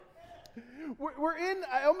We're in,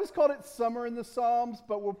 I almost called it summer in the Psalms,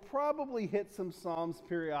 but we'll probably hit some Psalms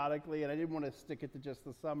periodically, and I didn't want to stick it to just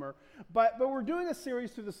the summer. But we're doing a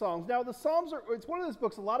series through the Psalms. Now, the Psalms it's one of those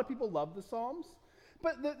books, a lot of people love the Psalms,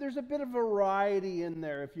 but there's a bit of variety in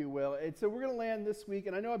there, if you will. And so we're going to land this week,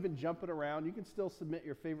 and I know I've been jumping around. You can still submit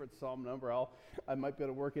your favorite Psalm number. I might be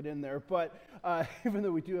able to work it in there, but even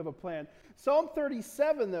though we do have a plan. Psalm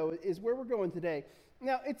 37, though, is where we're going today.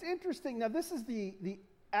 Now, it's interesting. Now, this is the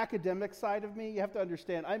academic side of me. You have to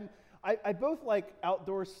understand, I both like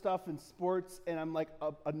outdoor stuff and sports, and I'm like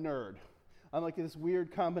a nerd. I'm like this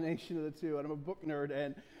weird combination of the two, and I'm a book nerd.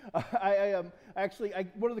 And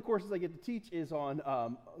one of the courses I get to teach is on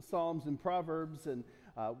Psalms and Proverbs and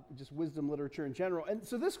just wisdom literature in general. And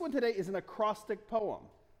so this one today is an acrostic poem.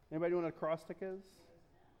 Anybody know what an acrostic is?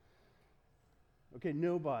 Okay,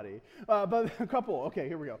 nobody. But a couple. Okay,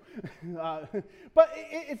 here we go. But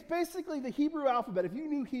it's basically the Hebrew alphabet. If you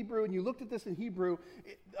knew Hebrew and you looked at this in Hebrew,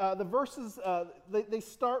 the verses, they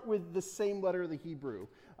start with the same letter of the Hebrew.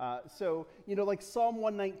 So, like Psalm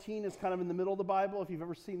 119 is kind of in the middle of the Bible, if you've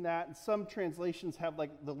ever seen that. And some translations have like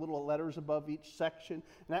the little letters above each section.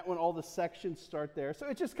 And that one, all the sections start there. So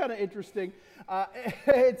it's just kind of interesting.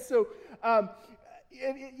 And so,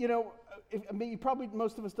 probably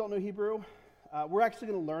most of us don't know Hebrew. We're actually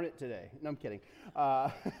going to learn it today. No, I'm kidding.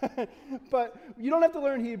 But you don't have to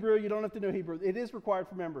learn Hebrew. You don't have to know Hebrew. It is required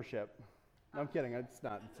for membership. No, I'm kidding. It's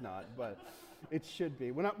not. But it should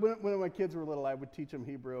be. When my kids were little, I would teach them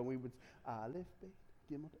Hebrew, and we would Aleph, Bet,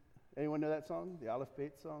 Gimel. Anyone know that song? The Aleph,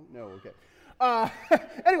 Bet song? No? Okay.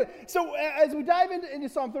 Anyway, so as we dive into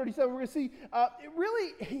Psalm 37, we're going to see it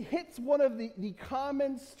really hits one of the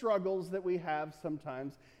common struggles that we have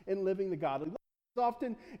sometimes in living the godly life.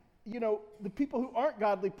 Often, the people who aren't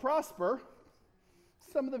godly prosper.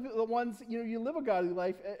 Some of the ones, you live a godly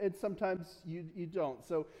life, and sometimes you don't.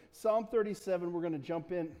 So Psalm 37, we're going to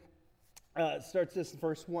jump in. Starts this in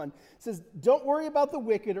verse 1. It says, "Don't worry about the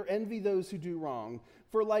wicked or envy those who do wrong,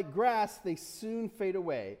 for like grass they soon fade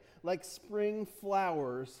away. Like spring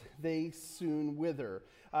flowers they soon wither."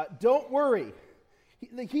 Don't worry.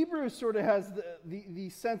 The Hebrew sort of has the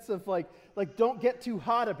sense of like don't get too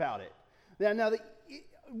hot about it. Now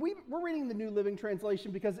we're reading the New Living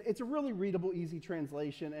Translation because it's a really readable, easy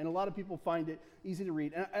translation, and a lot of people find it easy to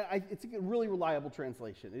read. And it's a really reliable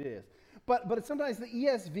translation. It is. But sometimes the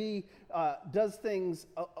ESV does things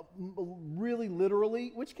really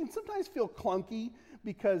literally, which can sometimes feel clunky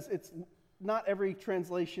because it's not every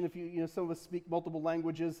translation. If some of us speak multiple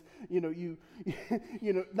languages,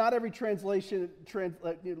 not every translation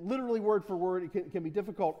literally word for word. It can be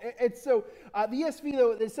difficult. And so the ESV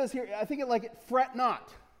though it says here, I think fret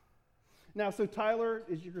not. Now, so Tyler,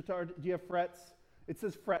 is your guitar? Do you have frets? It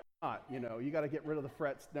says fret not. You got to get rid of the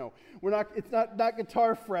frets. No, we're not. It's not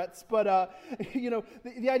guitar frets, but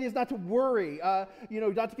the idea is not to worry.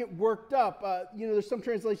 Not to get worked up. There's some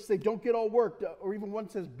translations say don't get all worked, or even one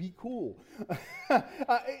says be cool.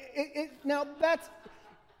 Now that's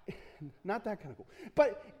not that kind of cool.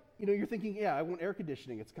 But you're thinking, yeah, I want air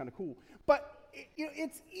conditioning. It's kind of cool. But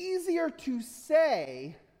it's easier to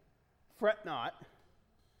say fret not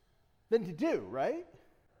than to do, right?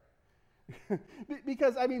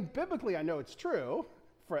 Because, biblically, I know it's true,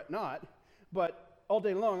 fret not, but all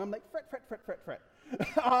day long, I'm like, fret.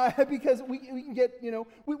 Because we can get,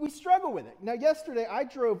 we struggle with it. Now, yesterday, I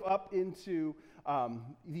drove up into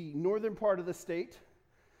the northern part of the state,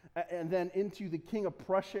 and then into the King of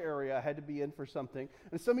Prussia area. I had to be in for something.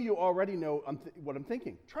 And some of you already know what I'm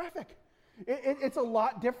thinking. Traffic. It's a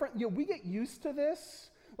lot different. We get used to this.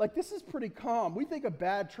 Like, this is pretty calm. We think a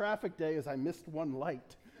bad traffic day is I missed one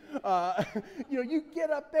light. You get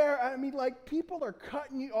up there, people are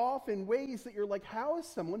cutting you off in ways that you're like, how is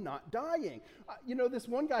someone not dying? This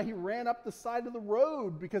one guy, he ran up the side of the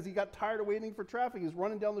road because he got tired of waiting for traffic. He was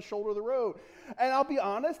running down the shoulder of the road. And I'll be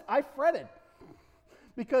honest, I fretted.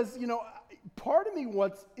 Because, part of me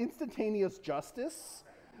wants instantaneous justice.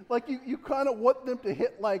 Like, you kind of want them to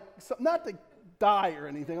hit, not to die or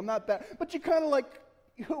anything, I'm not that, but you kind of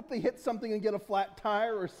you hope they hit something and get a flat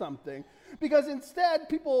tire or something. Because instead,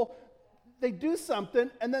 people, they do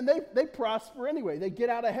something, and then they prosper anyway. They get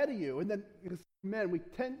out ahead of you. And then, we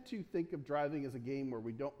tend to think of driving as a game where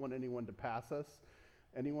we don't want anyone to pass us.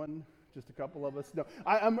 Anyone? Just a couple of us? No,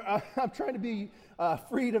 I'm trying to be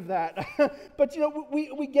freed of that. But,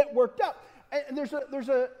 we get worked up. And there's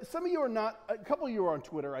some of you are not, a couple of you are on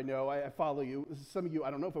Twitter, I know, I follow you. Some of you,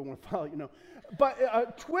 I don't know if I want to follow you,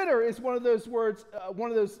 But Twitter is one of those words, one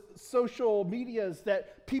of those social medias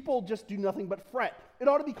that people just do nothing but fret. It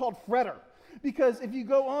ought to be called fretter. Because if you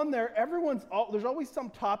go on there, there's always some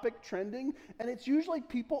topic trending, and it's usually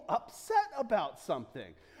people upset about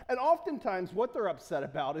something. And oftentimes what they're upset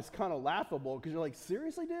about is kind of laughable, because you're like,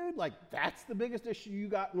 seriously, dude? Like, that's the biggest issue you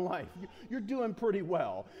got in life. You're doing pretty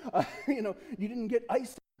well. You didn't get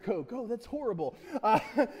ice Coke. Oh, that's horrible.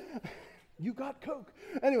 You got Coke.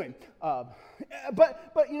 Anyway,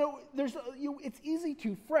 but it's easy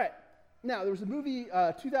to fret. Now, there was a movie,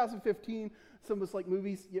 2015, some of us like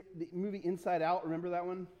movies, the movie Inside Out, remember that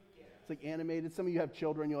one? Yeah. It's like animated. Some of you have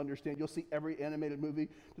children, you'll understand. You'll see every animated movie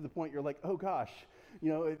to the point you're like, oh gosh.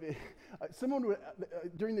 Someone would,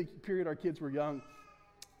 during the period our kids were young,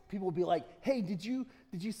 people would be like, hey, did you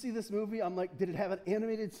see this movie? I'm like, did it have an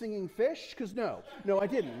animated singing fish? Because no, I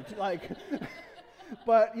didn't. Like,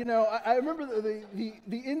 but I remember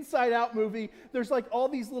the Inside Out movie. There's like all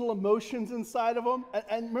these little emotions inside of them,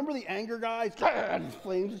 and remember the anger guys,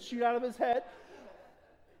 flames would shoot out of his head.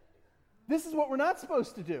 This is what we're not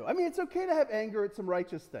supposed to do. I mean, it's okay to have anger at some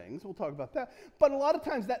righteous things. We'll talk about that. But a lot of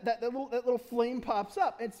times that little flame pops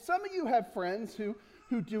up, and some of you have friends who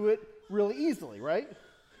do it really easily, right?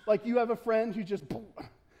 Like you have a friend who just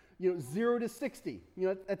 0 to 60.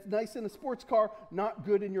 That's nice in a sports car, not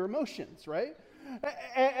good in your emotions, right?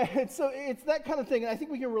 And so it's that kind of thing, and I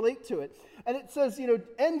think we can relate to it. And it says,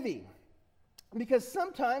 envy, because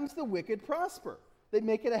sometimes the wicked prosper. They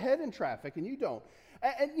make it ahead in traffic, and you don't.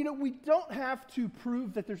 And we don't have to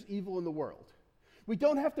prove that there's evil in the world. We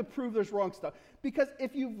don't have to prove there's wrong stuff, because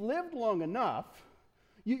if you've lived long enough,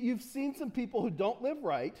 you've seen some people who don't live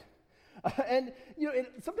right. And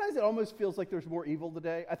sometimes it almost feels like there's more evil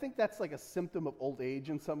today. I think that's like a symptom of old age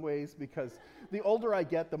in some ways, because the older I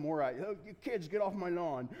get, the more you kids, get off my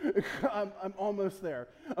lawn. I'm almost there.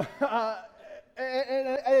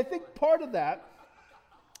 And I think part of that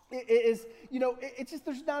is, it's just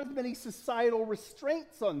there's not as many societal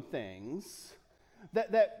restraints on things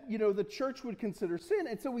that the church would consider sin.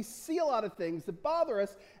 And so we see a lot of things that bother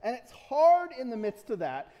us, and it's hard in the midst of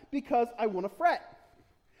that because I want to fret.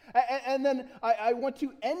 And then I want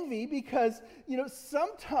to envy because,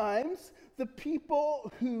 sometimes the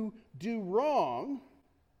people who do wrong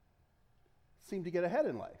seem to get ahead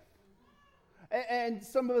in life. And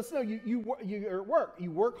some of us know you're at work.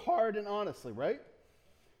 You work hard and honestly, right?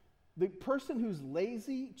 The person who's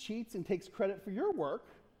lazy, cheats, and takes credit for your work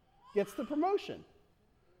gets the promotion.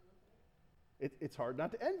 It's hard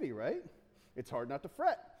not to envy, right? It's hard not to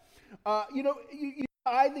fret. You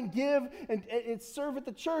tithe and give and serve at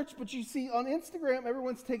the church, but you see on Instagram,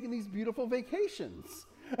 everyone's taking these beautiful vacations.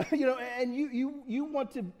 And you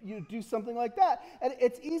want to do something like that. And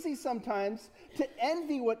it's easy sometimes to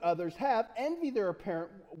envy what others have, envy their apparent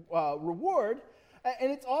reward,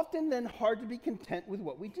 and it's often then hard to be content with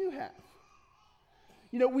what we do have.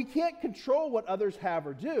 We can't control what others have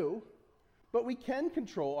or do, but we can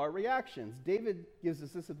control our reactions. David gives us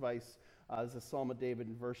this advice. This is a Psalm of David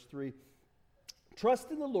in verse 3.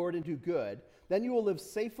 Trust in the Lord and do good, then you will live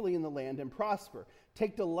safely in the land and prosper.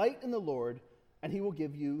 Take delight in the Lord, and he will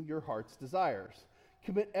give you your heart's desires.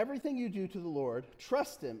 Commit everything you do to the Lord.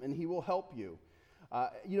 Trust him, and he will help you.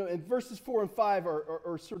 And verses 4 and 5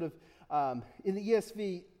 are sort of, in the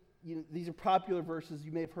ESV, these are popular verses.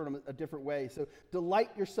 You may have heard them a different way. So delight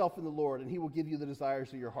yourself in the Lord, and he will give you the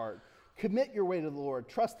desires of your heart. Commit your way to the Lord.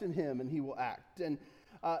 Trust in him, and he will act. And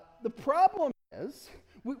the problem is,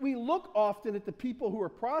 we look often at the people who are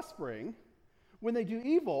prospering when they do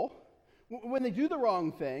evil, when they do the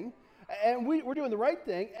wrong thing, and we're doing the right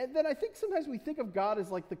thing. And then I think sometimes we think of God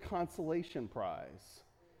as like the consolation prize.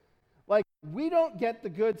 Like, we don't get the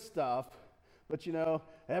good stuff, but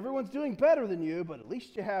everyone's doing better than you, but at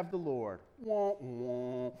least you have the Lord. Wah,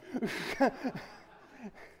 wah.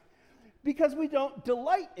 Because we don't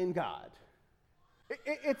delight in God.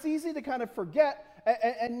 It's easy to kind of forget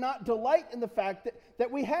and not delight in the fact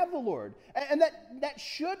that we have the Lord. And that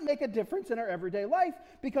should make a difference in our everyday life,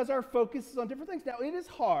 because our focus is on different things. Now, it is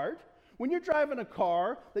hard when you're driving a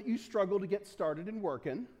car that you struggle to get started and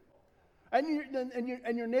working, and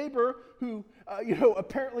your neighbor who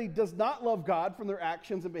apparently does not love God from their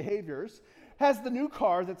actions and behaviors has the new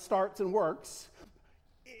car that starts and works.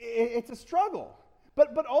 It's a struggle.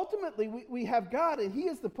 But ultimately, we have God, and he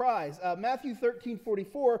is the prize. Matthew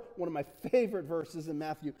 13:44, one of my favorite verses in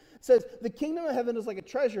Matthew, says, "The kingdom of heaven is like a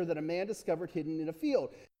treasure that a man discovered hidden in a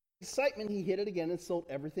field. In excitement, he hid it again and sold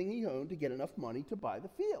everything he owned to get enough money to buy the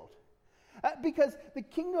field." Because the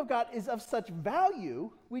kingdom of God is of such value,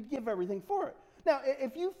 we'd give everything for it. Now,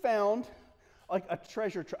 if you found like a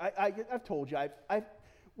treasure, I've told you,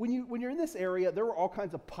 when you're in this area, there were all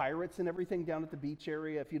kinds of pirates and everything down at the beach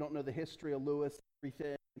area. If you don't know the history of Lewis,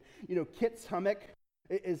 everything, Kit's Hummock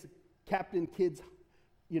is Captain Kidd's,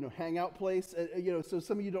 hangout place. So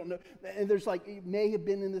some of you don't know. And there's like, he may have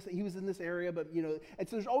been in this, he was in this area, but, and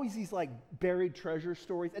so there's always these like buried treasure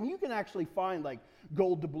stories. And you can actually find like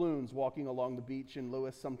gold doubloons walking along the beach in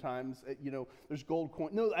Lewis sometimes. There's gold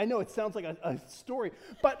coin. No, I know it sounds like a story,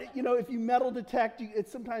 but, if you metal detect,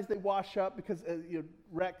 sometimes they wash up because,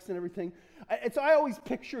 wrecks and everything. And so I always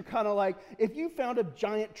picture kind of like, if you found a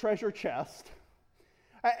giant treasure chest,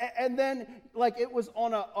 and then, like, it was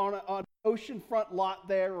on an oceanfront lot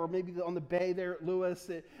there, or maybe on the bay there at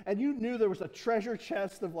Lewis, and you knew there was a treasure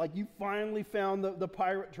chest of, like, you finally found the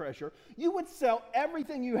pirate treasure, you would sell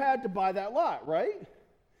everything you had to buy that lot, right?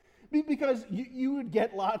 Because you would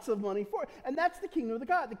get lots of money for it. And that's the kingdom of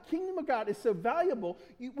God. The kingdom of God is so valuable,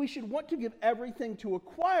 we should want to give everything to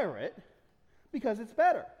acquire it because it's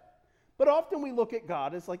better. But often we look at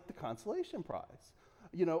God as like the consolation prize.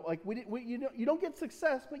 Like you don't get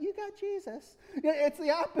success, but you got Jesus. It's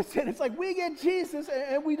the opposite. It's like we get Jesus,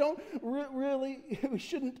 and we don't we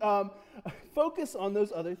shouldn't focus on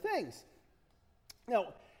those other things. Now,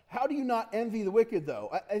 how do you not envy the wicked,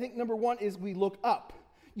 though? I think number one is we look up.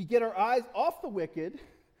 You get our eyes off the wicked,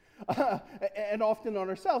 and often on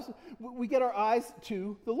ourselves. We get our eyes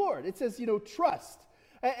to the Lord. It says, trust.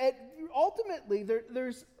 And ultimately,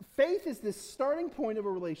 there's faith is this starting point of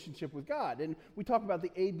a relationship with God. And we talk about the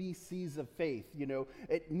ABCs of faith,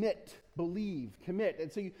 admit, believe, commit.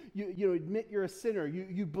 And so you admit you're a sinner.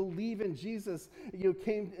 You believe in Jesus,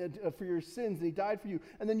 came for your sins, and he died for you.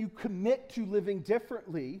 And then you commit to living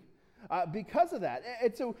differently because of that.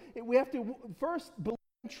 And so we have to first believe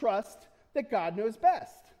and trust that God knows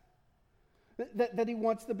best, that he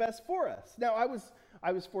wants the best for us. Now, I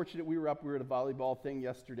was fortunate. We were at a volleyball thing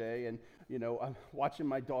yesterday, and I'm watching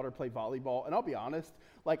my daughter play volleyball, and I'll be honest,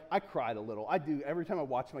 like, I cried a little. I do. Every time I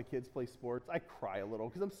watch my kids play sports, I cry a little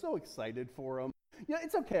because I'm so excited for them.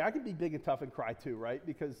 It's okay. I can be big and tough and cry too, right?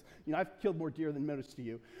 Because I've killed more deer than most of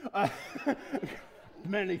you.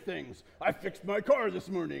 Many things. I fixed my car this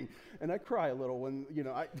morning, and I cry a little when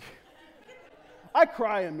I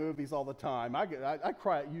cry in movies all the time. I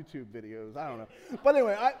cry at YouTube videos. I don't know. But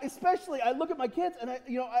anyway, I look at my kids, and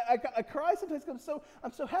I cry sometimes because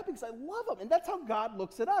I'm so happy because I love them. And that's how God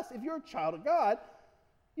looks at us. If you're a child of God,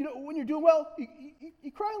 when you're doing well,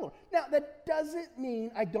 you cry a little. Now, that doesn't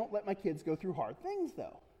mean I don't let my kids go through hard things,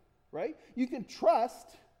 though, right? You can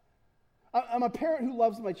trust. I'm a parent who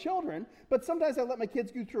loves my children, but sometimes I let my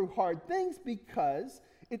kids go through hard things because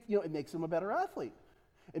it makes them a better athlete.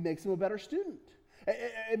 It makes them a better student.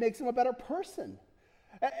 It makes them a better person.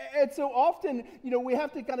 And so often, we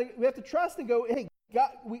have to trust and go, hey,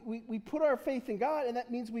 God, we put our faith in God, and that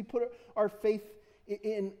means we put our faith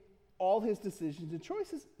in all his decisions and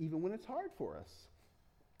choices, even when it's hard for us.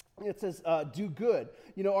 It says, do good.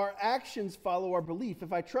 Our actions follow our belief.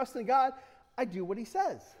 If I trust in God, I do what he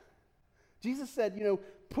says. Jesus said,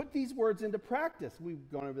 put these words into practice.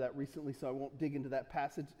 We've gone over that recently, so I won't dig into that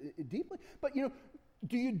passage deeply. But,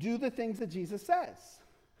 do you do the things that Jesus says?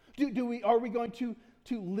 Are we going to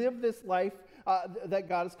live this life that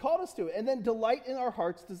God has called us to? And then delight in our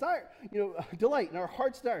heart's desire. Delight in our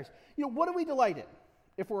heart's desires. What do we delight in,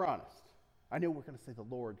 if we're honest? I know we're going to say the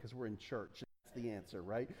Lord because we're in church. That's the answer,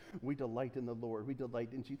 right? We delight in the Lord. We delight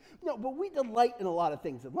in Jesus. No, but we delight in a lot of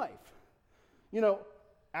things in life.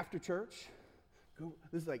 After church,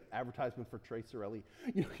 this is like advertisement for Trey Sorelli.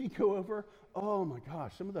 You go over, oh my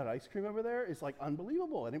gosh, some of that ice cream over there is like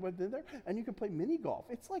unbelievable. Anyone been there? And you can play mini golf.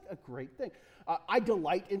 It's like a great thing. I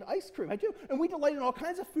delight in ice cream. I do. And we delight in all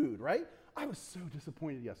kinds of food, right? I was so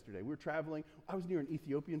disappointed yesterday. We were traveling. I was near an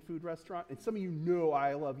Ethiopian food restaurant, and some of you know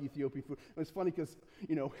I love Ethiopian food. It was funny because,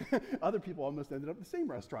 other people almost ended up in the same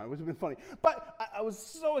restaurant. It would have been funny. But I was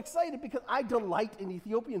so excited because I delight in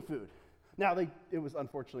Ethiopian food. Now, it was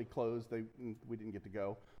unfortunately closed. We didn't get to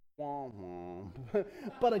go.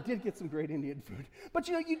 But I did get some great Indian food. But,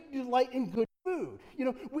 you delight in good food.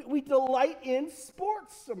 We delight in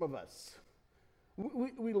sports, some of us.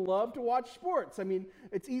 We love to watch sports. I mean,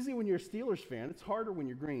 it's easy when you're a Steelers fan. It's harder when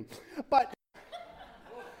you're green. But,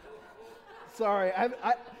 sorry,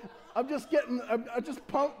 I'm just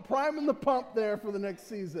priming the pump there for the next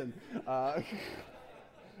season.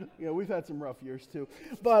 We've had some rough years too,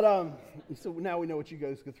 but so now we know what you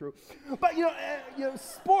guys go through. But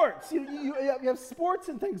sports. You have sports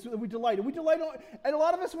and things that we delight in. And a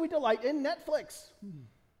lot of us we delight in Netflix.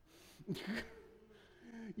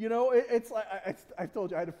 It's like I told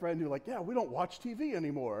you I had a friend who we don't watch TV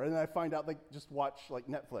anymore, and I find out they just watch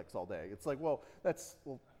Netflix all day. It's like,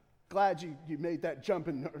 glad you made that jump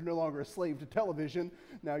and are no longer a slave to television.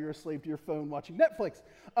 Now you're a slave to your phone watching Netflix.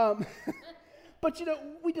 But,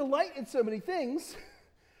 we delight in so many things,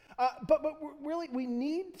 Really, we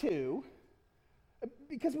need to,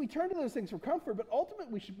 because we turn to those things for comfort, but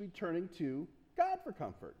ultimately we should be turning to God for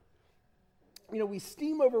comfort. We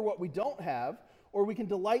steam over what we don't have, or we can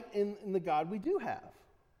delight in the God we do have.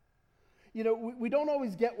 We don't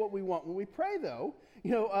always get what we want when we pray, though.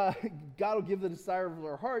 God will give the desire of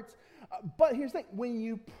our hearts. But here's the thing. When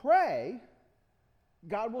you pray,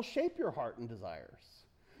 God will shape your heart and desires.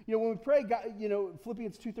 When we pray, God,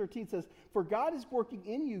 Philippians 2:13 says, "For God is working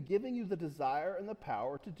in you, giving you the desire and the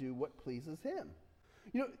power to do what pleases him."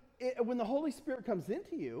 When the Holy Spirit comes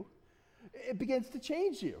into you, it begins to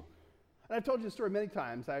change you. And I've told you the story many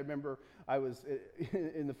times. I remember I was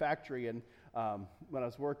in the factory, and when I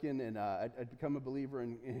was working, and I'd become a believer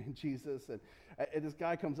in Jesus, and this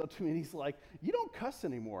guy comes up to me, and he's like, "You don't cuss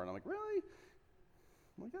anymore." And I'm like, "Really?"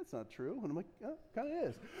 I'm like, "That's not true." And I'm like, "Oh, kind of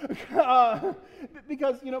is."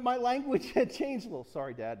 Because, my language had changed a little.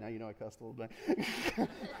 Sorry, Dad, now I cussed a little bit.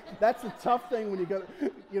 That's a tough thing when you go,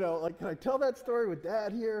 can I tell that story with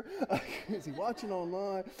Dad here? Is he watching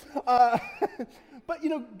online? But,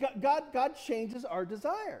 God changes our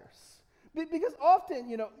desires. Because often,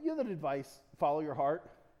 that advice, follow your heart.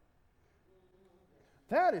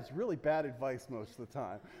 That is really bad advice most of the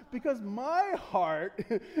time. Because my heart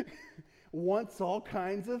wants all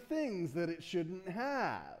kinds of things that it shouldn't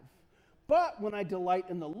have. But when I delight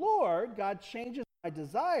in the Lord, God changes my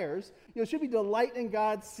desires. It should be delight in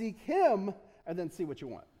God, seek him, and then see what you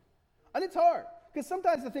want. And it's hard, because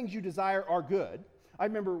sometimes the things you desire are good. I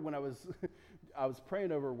remember when I was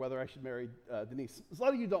praying over whether I should marry Denise. A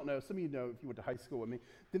lot of you don't know. Some of you know if you went to high school with me.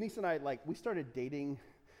 Denise and I, we started dating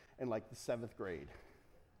in the 7th grade.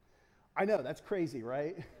 I know, that's crazy,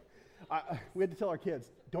 right? We had to tell our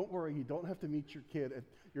kids, don't worry, you don't have to meet your kid,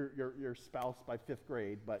 your spouse by 5th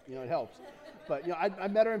grade, but, it helps. But, I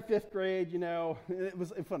met her in 5th grade, it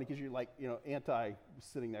was funny because you're anti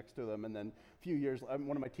sitting next to them, and then a few years,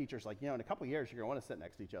 one of my teachers in a couple of years, you're going to want to sit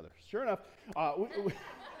next to each other. Sure enough, we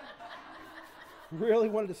really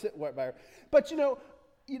wanted to sit by her. But,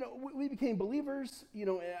 we became believers,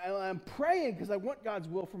 and I'm praying because I want God's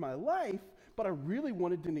will for my life, but I really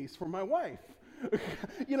wanted Denise for my wife. And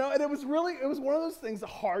it was one of those things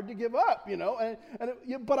hard to give up,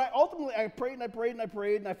 but I prayed and I prayed and I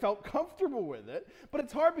prayed and I felt comfortable with it. But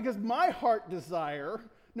it's hard because my heart desire,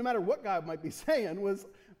 no matter what God might be saying, was,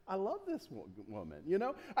 I love this woman,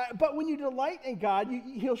 But when you delight in God,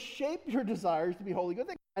 he'll shape your desires to be holy good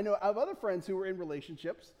things. I know I have other friends who were in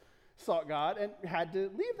relationships, sought God, and had to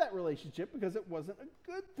leave that relationship because it wasn't a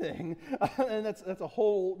good thing. And that's a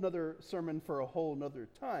whole nother sermon for a whole nother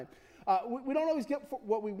time. We don't always get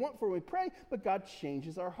what we want for when we pray, but God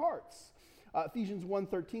changes our hearts. Ephesians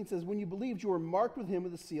 1:13 says, "When you believed, you were marked with him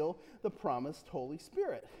with the seal, the promised Holy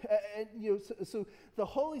Spirit." So the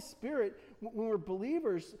Holy Spirit, when we're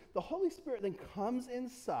believers, the Holy Spirit then comes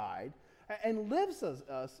inside and lives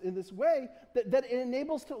us in this way that it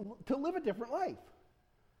enables to live a different life.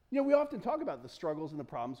 We often talk about the struggles and the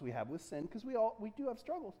problems we have with sin, because we do have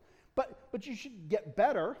struggles. But you should get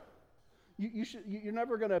better. You're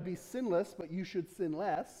never going to be sinless, but you should sin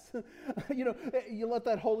less. You let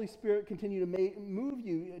that Holy Spirit continue to move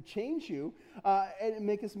you, change you, and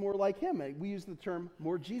make us more like him. We use the term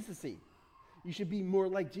more Jesus-y. You should be more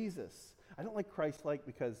like Jesus. I don't like Christ-like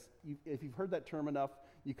because if you've heard that term enough,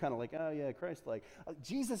 you kind of like, oh yeah, Christ-like.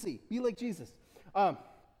 Jesus-y, be like Jesus.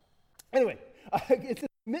 Anyway, it's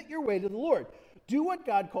submit your way to the Lord. Do what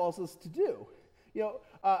God calls us to do. And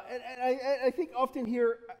I think often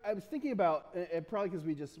here, I was thinking about, and probably because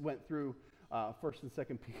we just went through 1st and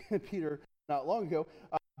 2nd Peter not long ago,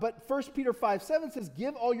 but 1 Peter 5:7 says,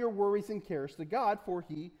 "Give all your worries and cares to God, for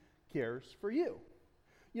he cares for you."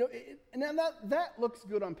 And then that looks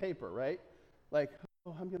good on paper, right?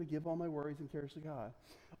 I'm going to give all my worries and cares to God.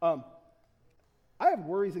 I have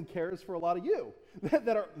worries and cares for a lot of you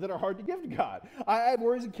that are hard to give to God. I have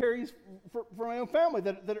worries and cares for my own family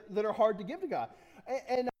that are hard to give to God.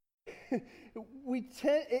 And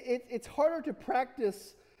it's harder to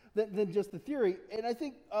practice than just the theory. And I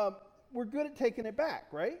think we're good at taking it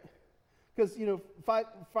back, right? Because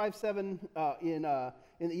 5:7 in the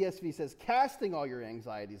ESV says, "Casting all your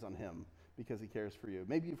anxieties on him because he cares for you."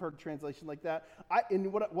 Maybe you've heard a translation like that.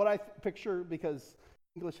 What I picture, because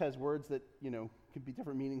English has words that could be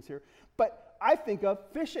different meanings here, but I think of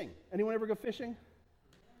fishing. Anyone ever go fishing?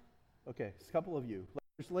 Okay, it's a couple of you.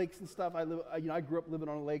 There's lakes and stuff. I grew up living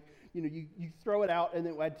on a lake. You throw it out, and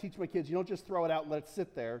then I'd teach my kids, you don't just throw it out and let it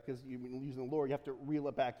sit there, because you're using the lure, you have to reel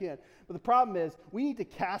it back in. But the problem is, we need to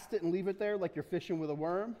cast it and leave it there like you're fishing with a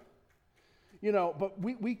worm. But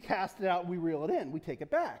we cast it out, we reel it in, we take it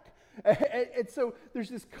back. And so there's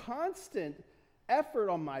this constant effort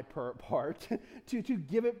on my part to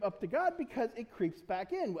give it up to God because it creeps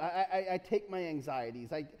back in. I take my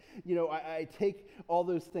anxieties. I take all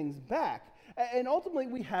those things back. And ultimately,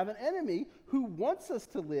 we have an enemy who wants us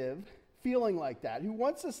to live feeling like that, who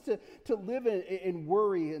wants us to live in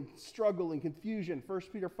worry and struggle and confusion. 1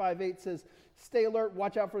 Peter 5:8 says, stay alert,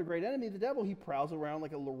 watch out for the great enemy, the devil. He prowls around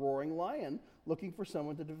like a roaring lion looking for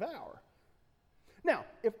someone to devour. Now,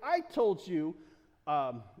 if I told you,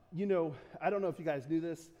 I don't know if you guys knew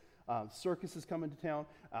this, circus is coming to town,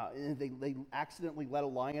 and they accidentally let a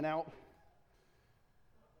lion out.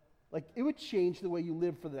 Like, it would change the way you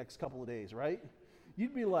live for the next couple of days, right?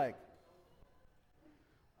 You'd be like,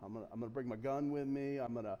 I'm gonna bring my gun with me.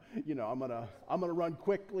 I'm gonna run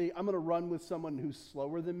quickly. I'm gonna run with someone who's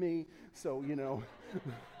slower than me, so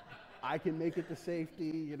I can make it to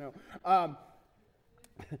safety.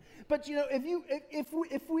 But if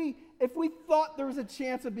we thought there was a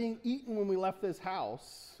chance of being eaten when we left this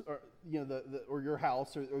house, or or your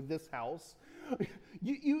house, or this house,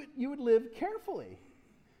 you would live carefully.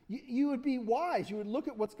 You would be wise. You would look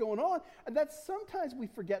at what's going on, and that's sometimes we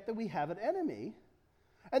forget that we have an enemy,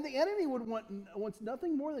 and the enemy wants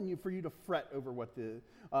nothing more than for you to fret over what the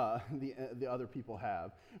other people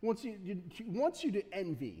have. Wants you to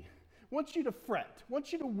envy. Wants you to fret,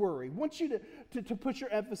 wants you to worry, wants you to put your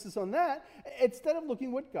emphasis on that instead of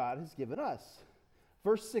looking what God has given us.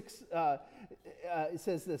 Verse 6 it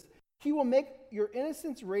says this, he will make your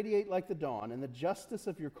innocence radiate like the dawn, and the justice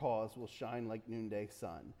of your cause will shine like noonday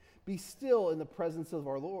sun. Be still in the presence of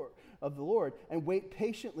the Lord, and wait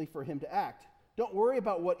patiently for him to act. Don't worry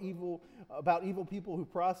about evil people who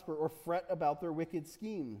prosper, or fret about their wicked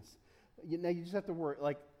schemes. Now you just have to worry,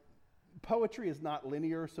 poetry is not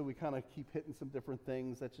linear, so we kind of keep hitting some different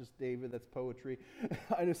things. That's just David, that's poetry.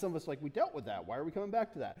 I know some of us we dealt with that. Why are we coming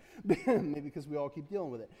back to that? Maybe because we all keep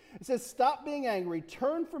dealing with it. It says, stop being angry,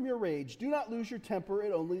 turn from your rage, do not lose your temper,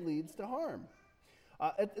 it only leads to harm.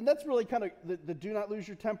 And that's really kind of the do not lose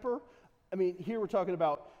your temper. I mean, here we're talking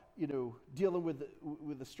about, dealing with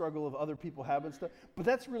the struggle of other people having stuff, but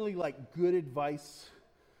that's really good advice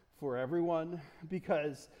for everyone,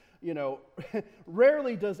 because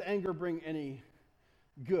rarely does anger bring any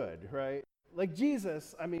good, right? Like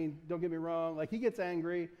Jesus, don't get me wrong, he gets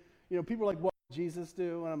angry. People are like, what did Jesus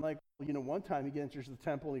do? And I'm like, one time he enters the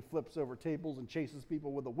temple and he flips over tables and chases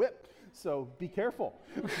people with a whip. So be careful.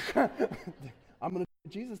 I'm going to do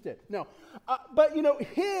what Jesus did. No. But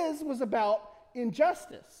his was about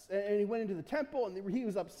injustice. And he went into the temple, and he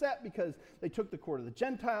was upset because they took the court of the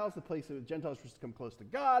Gentiles, the place where the Gentiles were to come close to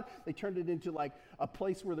God. They turned it into a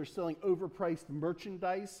place where they're selling overpriced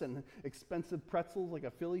merchandise and expensive pretzels, like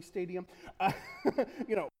a Philly stadium.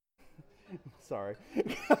 Sorry.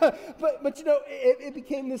 but it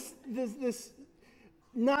became this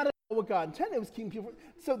not at all what God intended. It was keeping people.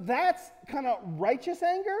 So that's kind of righteous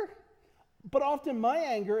anger, but often my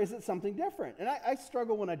anger is at something different. And I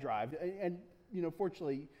struggle when I drive, and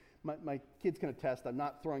fortunately, my kids can attest, I'm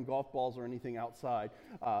not throwing golf balls or anything outside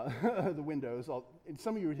the windows. And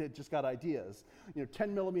some of you had just got ideas.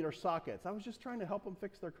 10 millimeter sockets. I was just trying to help them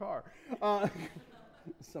fix their car.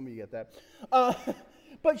 Some of you get that.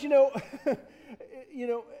 But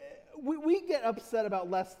we get upset about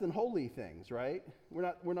less than holy things, right?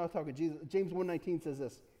 We're not talking Jesus. James 1:19 says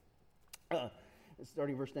this.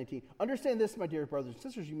 Starting verse 19. Understand this, my dear brothers and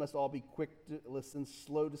sisters, you must all be quick to listen,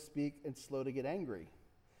 slow to speak, and slow to get angry.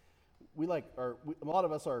 A lot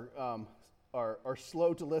of us are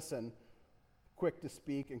slow to listen, quick to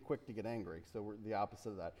speak, and quick to get angry. So we're the opposite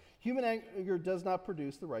of that. Human anger does not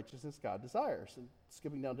produce the righteousness God desires. And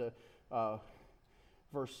skipping down to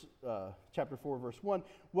chapter 4, verse 1.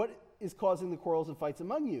 What is causing the quarrels and fights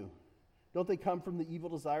among you? Don't they come from the evil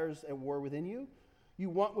desires at war within you? You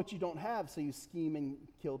want what you don't have, so you scheme and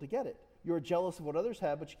kill to get it. You're jealous of what others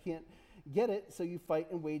have, but you can't get it, so you fight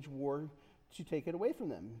and wage war to take it away from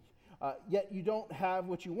them. Yet you don't have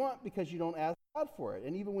what you want because you don't ask God for it.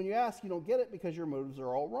 And even when you ask, you don't get it because your motives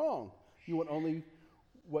are all wrong. You want only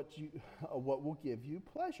what will give you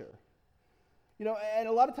pleasure. And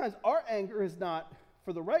a lot of times our anger is not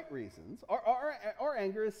for the right reasons. Our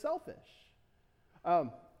anger is selfish.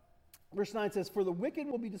 Verse 9 says, for the wicked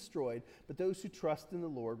will be destroyed, but those who trust in the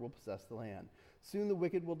Lord will possess the land. Soon the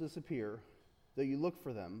wicked will disappear. Though you look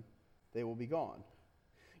for them, they will be gone.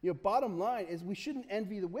 Bottom line is we shouldn't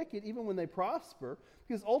envy the wicked even when they prosper,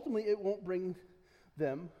 because ultimately it won't bring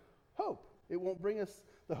them hope. It won't bring us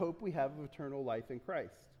the hope we have of eternal life in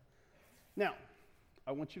Christ. Now,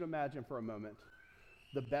 I want you to imagine for a moment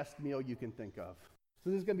the best meal you can think of. So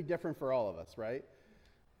this is going to be different for all of us, right?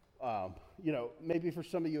 Maybe for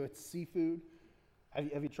some of you it's seafood.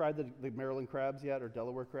 Have you tried the Maryland crabs yet, or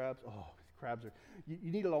Delaware crabs? Oh, these crabs are,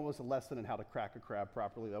 you need almost a lesson in how to crack a crab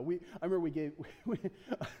properly, though. I remember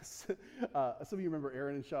some of you remember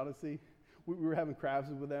Aaron and Shaughnessy? We were having crabs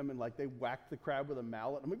with them, and like they whacked the crab with a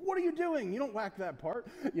mallet. I'm like, what are you doing? You don't whack that part.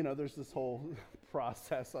 You know, there's this whole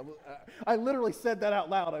process. I literally said that out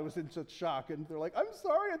loud. I was in such shock, and they're like, I'm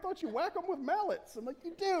sorry, I thought you whack them with mallets. I'm like,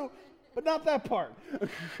 you do, but not that part.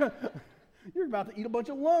 You're about to eat a bunch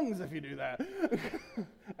of lungs if you do that.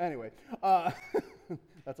 Anyway,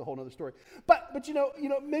 that's a whole other story. But you know,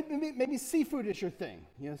 maybe seafood is your thing.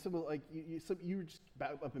 You know, some like you're just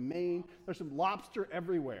up in Maine. There's some lobster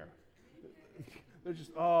everywhere. They're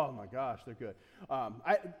just, oh my gosh, they're good.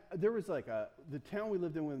 There was like the town we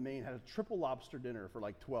lived in with Maine had a triple lobster dinner for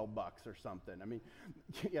like $12 or something. I mean,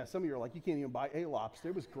 yeah, some of you are like, you can't even buy a lobster.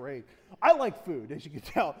 It was great. I like food, as you can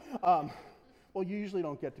tell. Well, you usually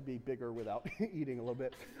don't get to be bigger without eating a little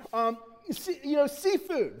bit.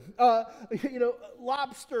 Seafood,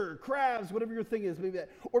 lobster, crabs, whatever your thing is, maybe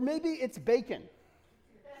that. Or maybe it's bacon.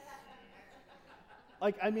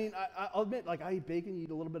 Like, I mean, I'll admit, like, I eat bacon, you eat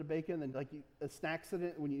a little bit of bacon, and like a snack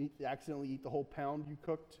accident when you accidentally eat the whole pound you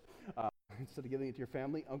cooked instead of giving it to your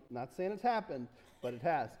family. I'm not saying it's happened, but it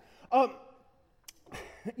has.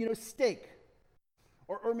 Steak.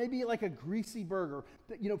 Or maybe like a greasy burger.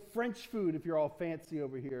 French food if you're all fancy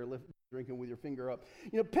over here, drinking with your finger up.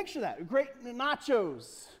 Picture that. Great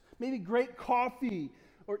nachos. Maybe great coffee.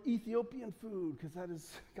 Or Ethiopian food, because that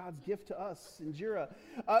is God's gift to us, injera.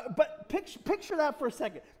 But picture that for a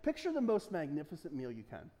second. Picture the most magnificent meal you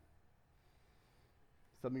can.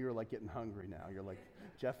 Some of you are like getting hungry now. You're like,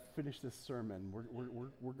 Jeff, finish this sermon.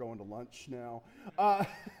 We're going to lunch now.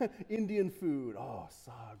 Indian food. Oh,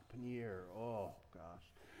 saag paneer. Oh gosh.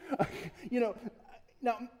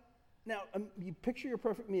 Now you picture your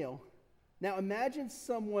perfect meal. Now imagine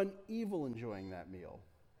someone evil enjoying that meal.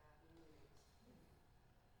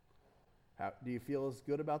 Do you feel as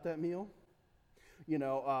good about that meal?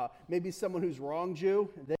 Maybe someone who's wronged you,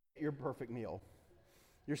 they get your perfect meal.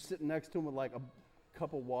 You're sitting next to them with like a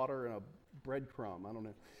cup of water and a breadcrumb. I don't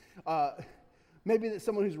know. Maybe that's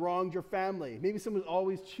someone who's wronged your family. Maybe someone who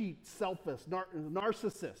always cheats, selfish,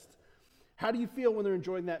 narcissist. How do you feel when they're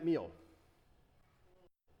enjoying that meal?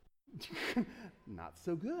 Not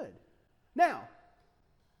so good. Now,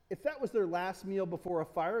 if that was their last meal before a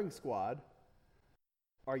firing squad,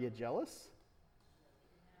 are you jealous?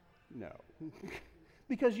 No.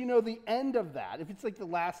 Because you know the end of that. If it's like the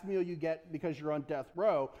last meal you get because you're on death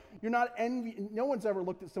row, you're not no one's ever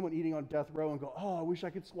looked at someone eating on death row and go, oh, I wish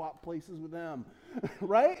I could swap places with them.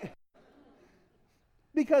 Right?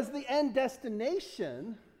 Because the end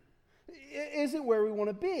destination isn't where we want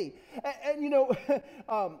to be.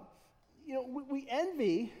 We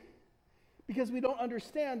envy because we don't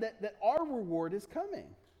understand that our reward is coming.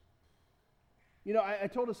 I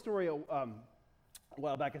told a story a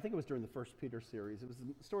while back. I think it was during the First Peter series. It was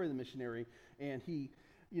the story of the missionary, and he,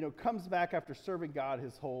 comes back after serving God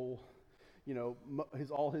his whole,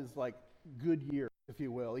 all his like good years, if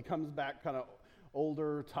you will. He comes back kind of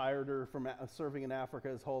older, tireder from serving in Africa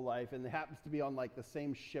his whole life, and it happens to be on like the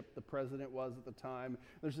same ship the president was at the time.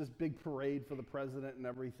 There's this big parade for the president and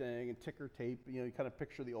everything, and ticker tape. You kind of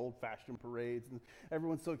picture the old-fashioned parades, and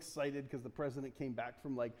everyone's so excited because the president came back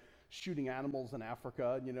from like shooting animals in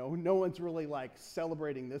Africa. No one's really like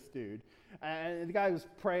celebrating this dude. And the guy was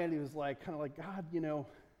praying. He was like, kind of like, God,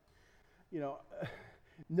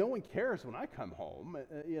 no one cares when I come home,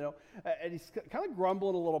 and he's kind of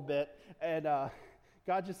grumbling a little bit. And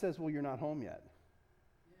God just says, well, you're not home yet.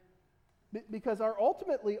 Because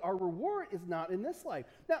ultimately our reward is not in this life.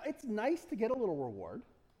 Now, it's nice to get a little reward.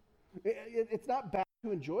 It's not bad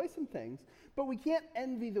to enjoy some things, but we can't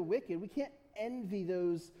envy the wicked. We can't envy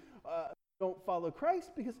those who don't follow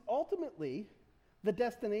Christ, because ultimately the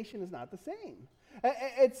destination is not the same.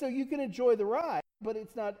 And so you can enjoy the ride, but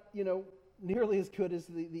it's not, nearly as good as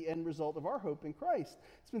the end result of our hope in Christ.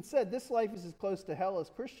 It's been said, this life is as close to hell as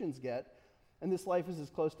Christians get, and this life is as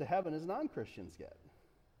close to heaven as non-Christians get.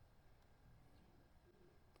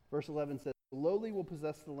 Verse 11 says, the lowly will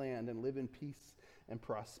possess the land and live in peace and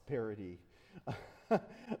prosperity.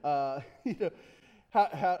 How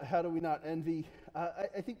do we not envy?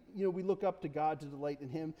 I think, we look up to God to delight in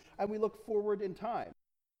him, and we look forward in time.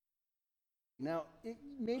 Now,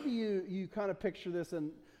 maybe you kind of picture this,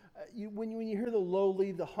 and when you hear the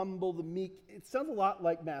lowly, the humble, the meek, it sounds a lot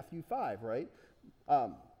like Matthew 5, right?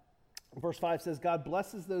 Verse 5 says, God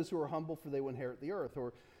blesses those who are humble, for they will inherit the earth.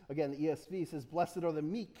 Or, again, the ESV says, blessed are the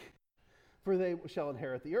meek, for they shall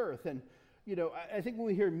inherit the earth. And, I think when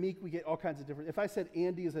we hear meek, we get all kinds of different... If I said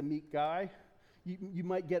Andy is a meek guy, you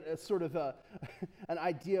might get a sort of an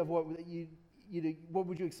idea of what what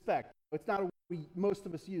would you expect. It's not a word most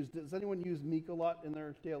of us use. Does anyone use meek a lot in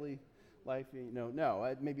their daily life?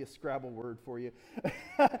 No. Maybe a Scrabble word for you.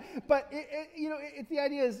 But it's the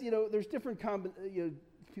idea is there's different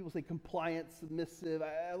people say compliant, submissive.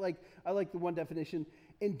 I like the one definition: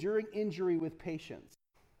 enduring injury with patience.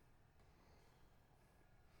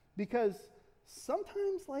 Because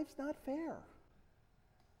sometimes life's not fair,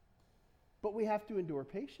 but we have to endure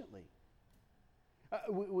patiently.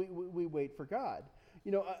 We wait for God.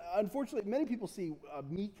 Unfortunately, many people see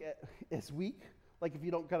meek as weak, like if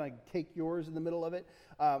you don't kind of take yours in the middle of it.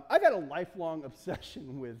 I've had a lifelong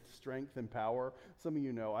obsession with strength and power. Some of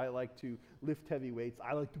you know I like to lift heavy weights.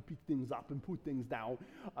 I like to pick things up and put things down.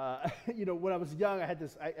 When I was young, I had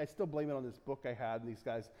this, I still blame it on this book I had, and these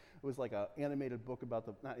guys, it was like an animated book about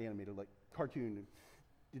not animated, like cartoon,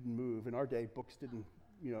 didn't move. In our day, books didn't,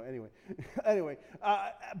 anyway.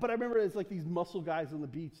 But I remember it's like these muscle guys on the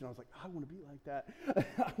beach, and I was like, I want to be like that.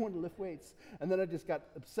 I want to lift weights. And then I just got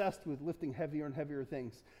obsessed with lifting heavier and heavier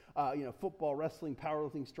things. Football, wrestling,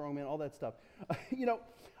 powerlifting, strongman, all that stuff.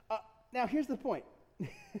 Now here's the point.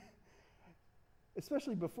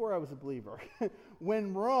 Especially before I was a believer.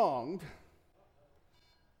 When wronged,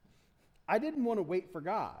 I didn't want to wait for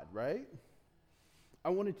God, right? I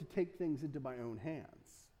wanted to take things into my own hands.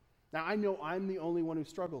 Now, I know I'm the only one who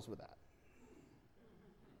struggles with that.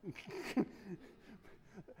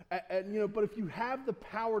 But if you have the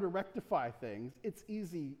power to rectify things, it's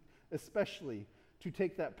easy, especially, to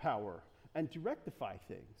take that power and to rectify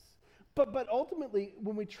things. But ultimately,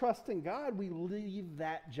 when we trust in God, we leave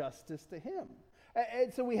that justice to Him.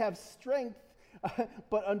 And so we have strength,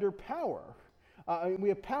 but under power. We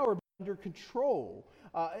have power, but under control.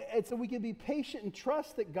 And so we can be patient and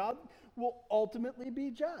trust that God will ultimately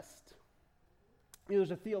be just.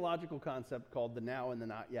 There's a theological concept called the now and the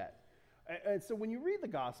not yet. And so when you read the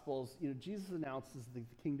Gospels, Jesus announces the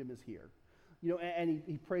kingdom is here. And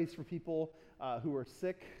he prays for people who are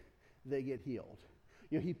sick, they get healed.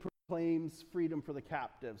 He proclaims freedom for the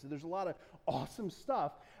captives. And there's a lot of awesome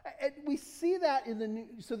stuff. And we see that in the new,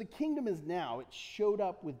 so the kingdom is now. It showed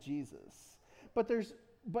up with Jesus. But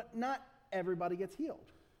not everybody gets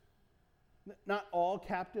healed. Not all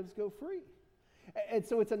captives go free. And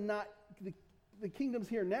so it's the kingdom's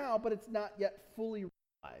here now, but it's not yet fully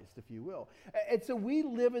realized, if you will. And so we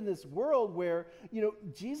live in this world where,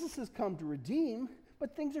 Jesus has come to redeem,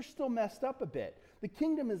 but things are still messed up a bit. The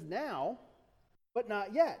kingdom is now, but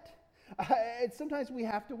not yet. And sometimes we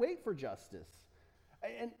have to wait for justice.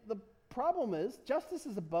 And the problem is, justice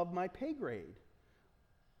is above my pay grade.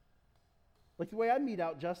 Like the way I mete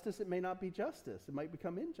out justice, it may not be justice. It might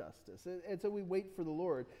become injustice. And so we wait for the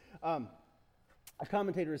Lord. A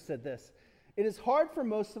commentator has said this: it is hard for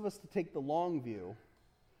most of us to take the long view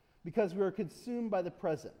because we are consumed by the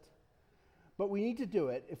present. But we need to do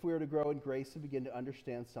it if we are to grow in grace and begin to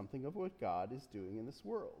understand something of what God is doing in this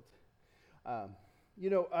world. I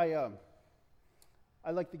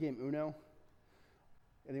like the game Uno.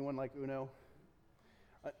 Anyone like Uno?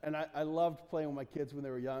 And I loved playing with my kids when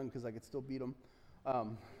they were young because I could still beat them.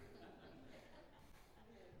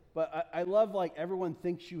 But I love, like, everyone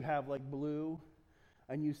thinks you have, like, blue,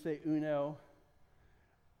 and you say Uno,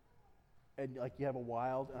 and, like, you have a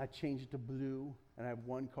wild, and I change it to blue, and I have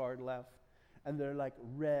one card left, and they're, like,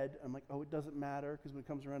 red. I'm like, oh, it doesn't matter, because when it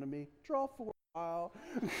comes around to me, draw for a while.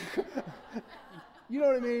 You know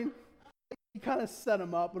what I mean? You kind of set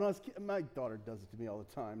them up. When I was my daughter does it to me all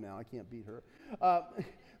the time now. I can't beat her.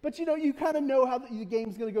 But you kind of know how the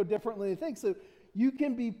game's going to go differently than you think. So you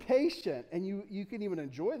can be patient, and you can even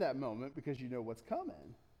enjoy that moment because you know what's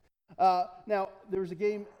coming. Now, there was a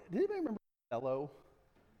game. Did anybody remember Cello?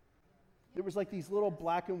 There was like these little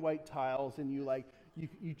black and white tiles, and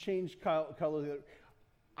you change color.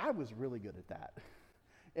 I was really good at that.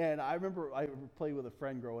 And I remember I played with a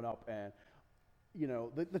friend growing up, and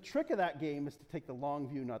the trick of that game is to take the long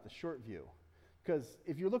view, not the short view. Because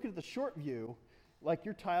if you're looking at the short view, like,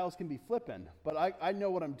 your tiles can be flipping, but I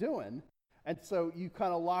know what I'm doing. And so you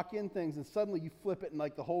kind of lock in things, and suddenly you flip it, and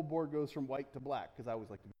like the whole board goes from white to black, because I always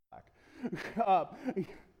like to be black.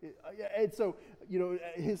 And so,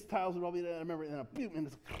 his tiles would all be, and I remember, and then boom,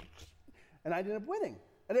 and I ended up winning.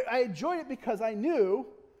 And I enjoyed it because I knew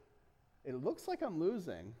it looks like I'm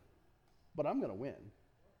losing, but I'm going to win,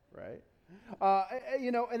 right?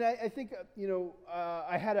 And I think,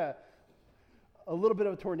 I had a little bit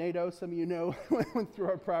of a tornado, some of you know, went through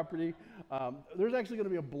our property. There's actually going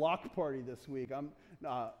to be a block party this week.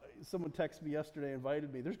 Someone texted me yesterday,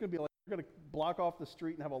 invited me. There's going to be like going to block off the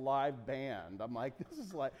street and have a live band. I'm like, this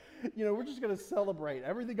is like, we're just going to celebrate.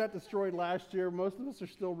 Everything got destroyed last year. Most of us are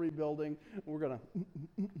still rebuilding. We're going to,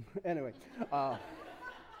 anyway.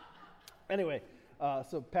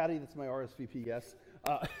 So Patty, that's my RSVP, yes.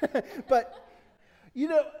 But,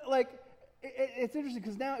 it's interesting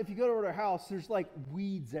because now if you go to our house, there's like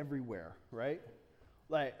weeds everywhere, right?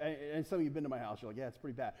 Like, and some of you have been to my house, you're like, yeah, it's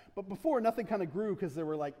pretty bad. But before, nothing kind of grew because there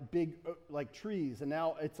were like big like trees, and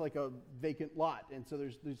now it's like a vacant lot, and so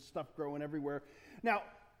there's stuff growing everywhere. Now,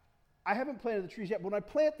 I haven't planted the trees yet, but when I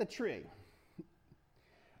plant the tree,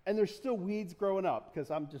 and there's still weeds growing up,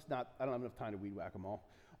 because I don't have enough time to weed whack them all.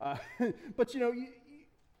 But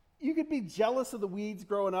you could be jealous of the weeds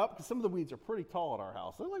growing up, because some of the weeds are pretty tall at our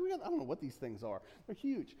house. They're like, I don't know what these things are. They're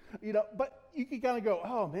huge, but you could kind of go,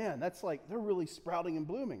 oh man, that's like, they're really sprouting and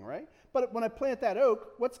blooming, right? But when I plant that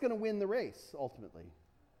oak, what's going to win the race ultimately?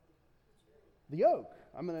 The oak.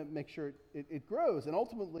 I'm going to make sure it grows, and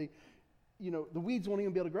ultimately, the weeds won't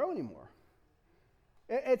even be able to grow anymore.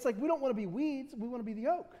 It's like, we don't want to be weeds, we want to be the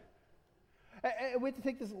oak. And we have to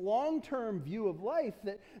take this long-term view of life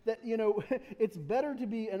that it's better to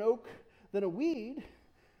be an oak than a weed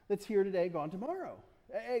that's here today, gone tomorrow.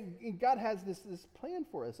 And God has this plan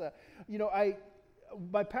for us.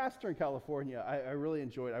 My pastor in California, I really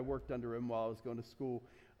enjoyed. I worked under him while I was going to school,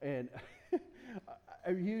 and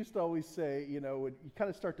he used to always say, you kind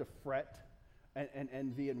of start to fret and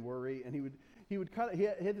envy and worry, and he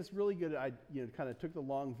had this really good, kind of took the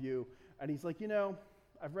long view, and he's like,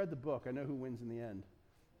 I've read the book. I know who wins in the end.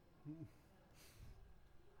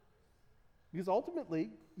 Because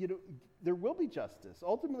ultimately, there will be justice.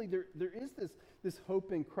 Ultimately, there is this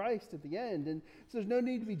hope in Christ at the end. And so there's no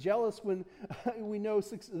need to be jealous when we know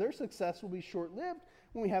their success will be short-lived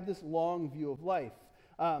when we have this long view of life.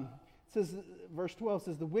 It says, verse 12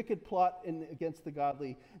 says, the wicked plot against the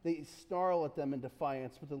godly. They snarl at them in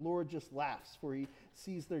defiance, but the Lord just laughs, for he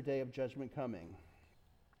sees their day of judgment coming.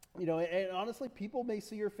 And honestly, people may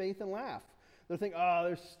see your faith and laugh. They'll think, oh,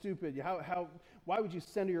 they're stupid. Why would you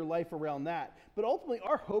center your life around that? But ultimately,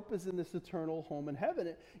 our hope is in this eternal home in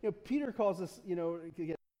heaven. Peter calls us,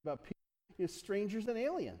 about people, strangers and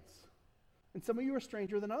aliens. And some of you are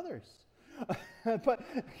stranger than others. But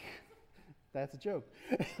that's a joke.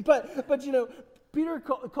 But Peter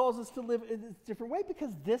calls us to live in a different way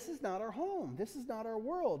because this is not our home. This is not our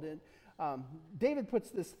world. And David puts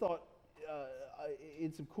this thought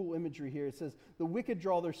in some cool imagery here. It says, the wicked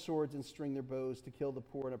draw their swords and string their bows to kill the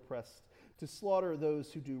poor and oppressed, to slaughter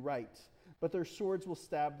those who do right. But their swords will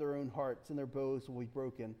stab their own hearts, and their bows will be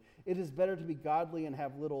broken. It is better to be godly and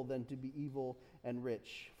have little than to be evil and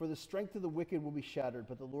rich. For the strength of the wicked will be shattered,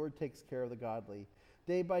 but the Lord takes care of the godly.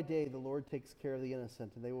 Day by day the Lord takes care of the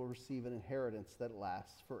innocent, and they will receive an inheritance that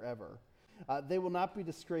lasts forever. They will not be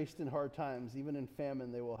disgraced in hard times. Even in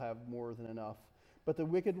famine they will have more than enough. But the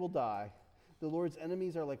wicked will die. The Lord's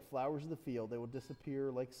enemies are like flowers of the field. They will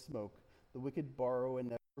disappear like smoke. The wicked borrow and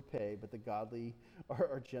never repay, but the godly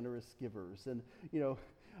are generous givers. And,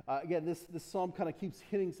 again, this psalm kind of keeps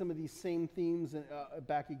hitting some of these same themes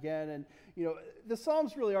back again. And, the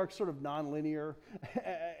Psalms really are sort of nonlinear.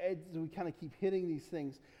 We kind of keep hitting these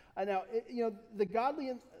things. Now, the godly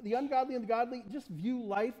and the ungodly and the godly just view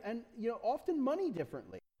life and, often money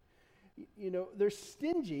differently. They're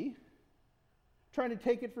stingy, trying to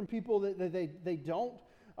take it from people that they don't,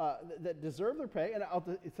 that deserve their pay. And I'll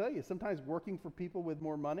tell you, sometimes working for people with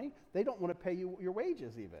more money, they don't want to pay you your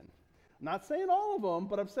wages even. I'm not saying all of them,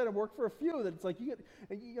 but I've said I've worked for a few that it's like you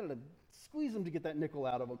got to squeeze them to get that nickel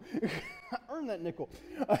out of them. Earn that nickel.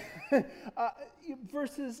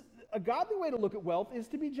 Versus a godly way to look at wealth is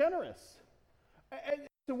to be generous. And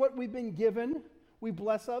so what we've been given, we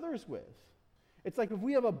bless others with. It's like if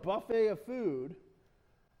we have a buffet of food,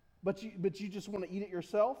 but you just want to eat it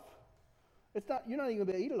yourself, you're not even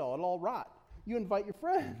going to eat it all. It'll all rot. You invite your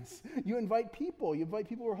friends. You invite people. You invite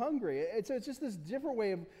people who are hungry. So it's just this different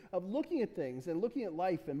way of looking at things and looking at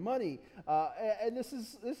life and money. And this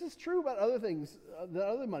is true about other things, the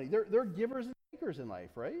other money. There are givers and takers in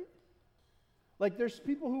life, right? Like there's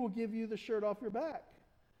people who will give you the shirt off your back.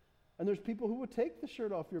 And there's people who will take the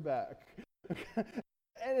shirt off your back.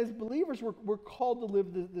 And as believers, we're called to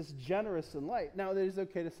live this generous in life. Now, it is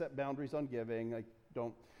okay to set boundaries on giving.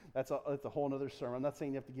 That's a whole other sermon. I'm not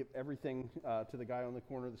saying you have to give everything to the guy on the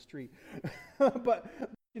corner of the street. But,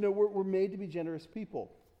 we're made to be generous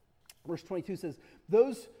people. Verse 22 says,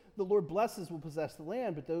 those the Lord blesses will possess the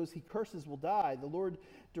land, but those he curses will die. The Lord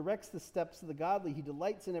directs the steps of the godly. He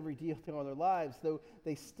delights in every detail of their lives. Though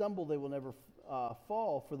they stumble, they will never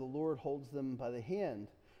fall, for the Lord holds them by the hand.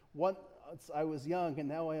 once I was young and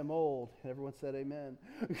now I am old. And everyone said amen.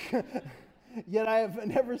 Yet I have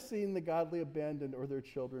never seen the godly abandoned or their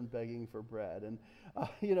children begging for bread. And,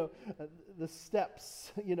 the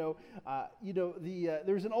steps, there's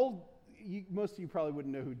an old, most of you probably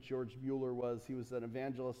wouldn't know who George Mueller was. He was an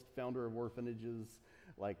evangelist, founder of orphanages,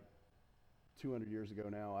 like 200 years ago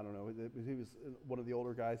now. I don't know. He was one of the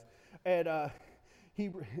older guys. And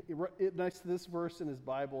next to this verse in his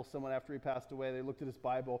Bible, someone after he passed away, they looked at his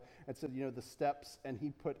Bible and said, the steps, and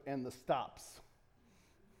he put, and the stops.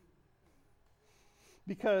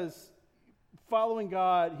 Because following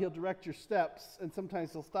God, he'll direct your steps, and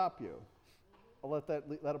sometimes he'll stop you. I'll let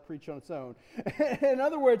it preach on its own. In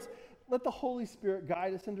other words, let the Holy Spirit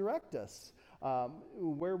guide us and direct us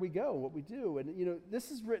where we go, what we do. And, this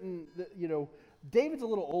is written, David's a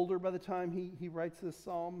little older by the time he writes this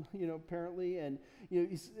psalm, apparently. And,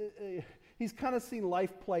 he's kind of seen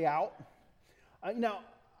life play out. Now,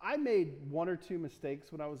 I made one or two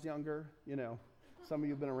mistakes when I was younger, Some of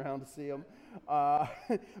you have been around to see them.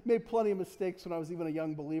 Made plenty of mistakes when I was even a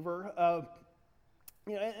young believer.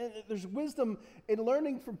 And there's wisdom in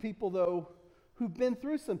learning from people, though, who've been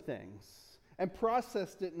through some things and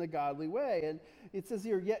processed it in a godly way. And it says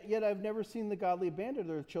here, yet I've never seen the godly abandoned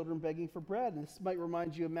their children begging for bread. And this might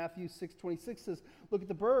remind you of Matthew 6:26 says, look at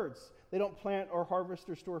the birds. They don't plant or harvest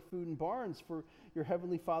or store food in barns, for your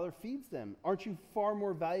heavenly Father feeds them. Aren't you far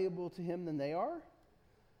more valuable to him than they are?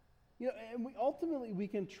 And ultimately we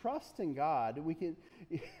can trust in God. And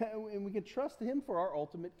we can trust him for our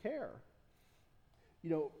ultimate care. I'm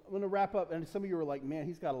going to wrap up, and some of you are like, "Man,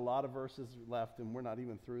 he's got a lot of verses left, and we're not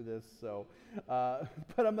even through this." So,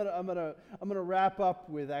 but I'm gonna wrap up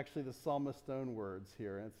with actually the psalmist's own words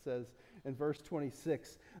here, and it says in verse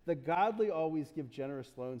 26, "The godly always give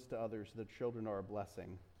generous loans to others; their children are a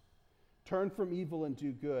blessing. Turn from evil and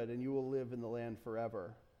do good, and you will live in the land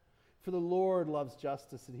forever. For the Lord loves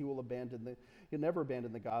justice, and he'll never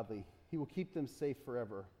abandon the godly. He will keep them safe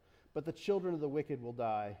forever. But the children of the wicked will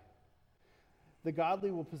die. The godly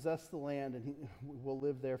will possess the land, and he will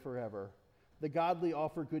live there forever. The godly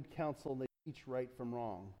offer good counsel, and they teach right from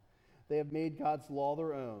wrong. They have made God's law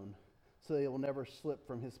their own, so they will never slip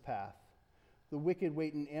from his path. The wicked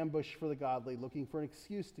wait in ambush for the godly, looking for an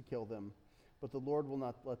excuse to kill them. But the Lord will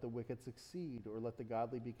not let the wicked succeed, or let the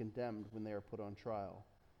godly be condemned when they are put on trial.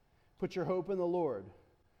 Put your hope in the Lord.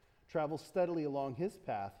 Travel steadily along his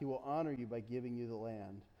path. He will honor you by giving you the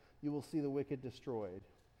land. You will see the wicked destroyed.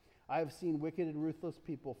 I have seen wicked and ruthless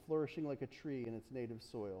people flourishing like a tree in its native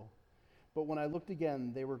soil. But when I looked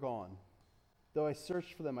again, they were gone. Though I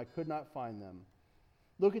searched for them, I could not find them.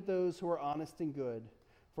 Look at those who are honest and good,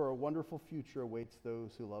 for a wonderful future awaits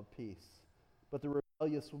those who love peace. But the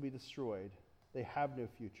rebellious will be destroyed. They have no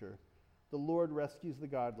future. The Lord rescues the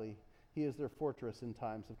godly. He is their fortress in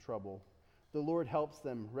times of trouble. The Lord helps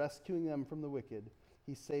them, rescuing them from the wicked.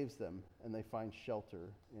 He saves them, and they find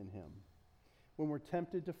shelter in him." When we're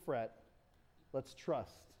tempted to fret, let's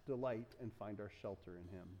trust, delight, and find our shelter in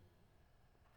him.